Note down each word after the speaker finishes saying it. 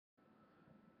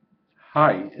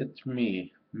Hi, it's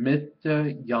me,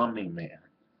 Mr. Yami Man.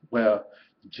 Well,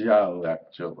 Joe,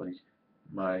 actually.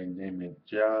 My name is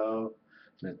Joe,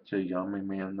 Mr. Yami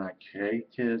Man, I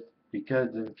created, because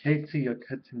in case you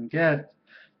couldn't guess,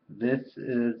 this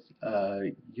is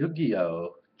a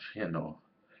Yu-Gi-Oh channel.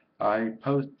 I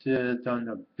posted on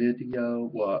a video,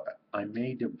 well, I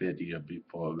made a video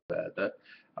before that.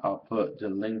 I'll put the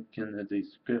link in the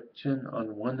description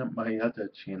on one of my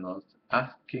other channels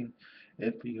asking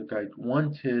if you guys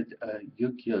wanted a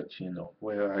Yu-Gi-Oh channel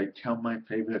where I tell my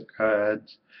favorite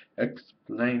cards,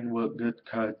 explain what good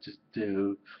cards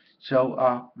do, show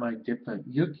off my different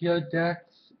Yu-Gi-Oh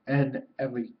decks, and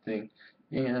everything.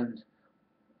 And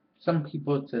some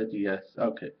people said yes.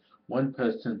 Okay, one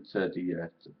person said yes,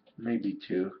 maybe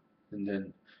two, and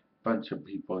then a bunch of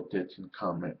people didn't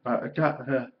comment. But I got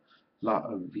a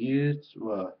lot of views.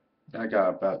 Well, I got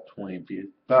about 20 views.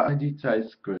 But I decided,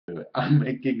 screw it. I'm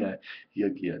making a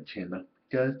Yu-Gi-Oh channel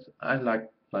because I like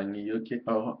playing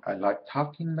Yu-Gi-Oh. I like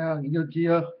talking about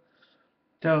Yu-Gi-Oh.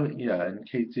 So yeah, in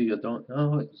case you don't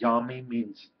know, Yami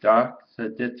means dark, so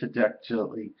this is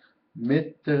actually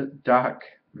Mr. Dark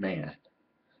Man.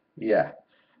 Yeah.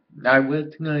 I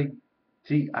was gonna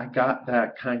see, I got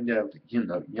that kind of,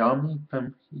 Yami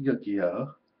from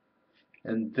Yugioh,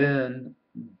 and then,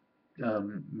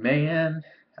 Man,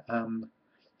 um,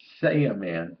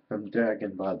 Man from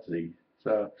Dragon Ball Z.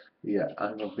 So, yeah,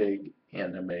 I'm a big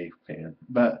anime fan.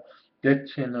 But this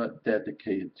channel is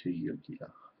dedicated to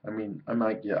Yu-Gi-Oh! I mean, I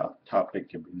might get off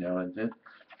topic every now and then,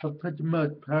 but for the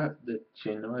most part, the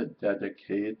channel is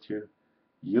dedicated to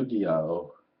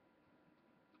Yu-Gi-Oh!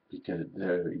 Because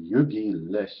they're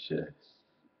Yugi-licious.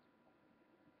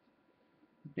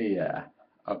 Yeah.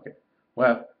 Okay.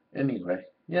 Well, anyway,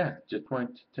 yeah, just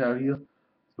wanted to tell you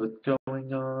what's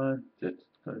going on. This is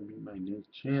going to be my new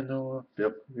channel.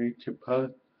 Feel free to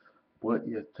post what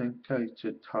you think I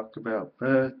should talk about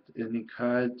first. Any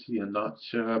cards you're not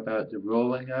sure about the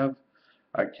ruling of,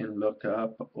 I can look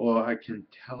up or I can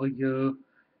tell you,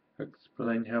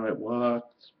 explain how it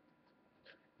works,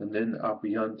 and then I'll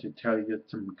be on to tell you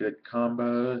some good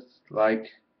combos like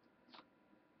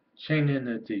Chain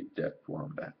Energy Death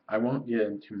Wombat. I won't get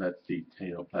into much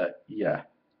detail, but yeah,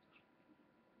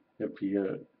 if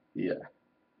you, yeah,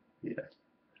 yeah,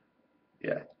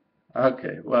 yeah.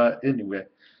 Okay, well, anyway,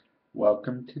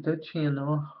 welcome to the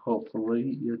channel.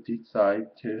 Hopefully, you decide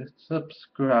to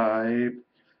subscribe,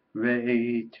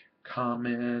 rate,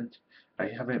 comment. I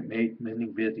haven't made many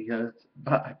videos,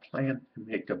 but I plan to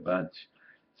make a bunch.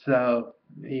 So,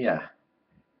 yeah,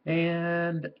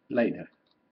 and later.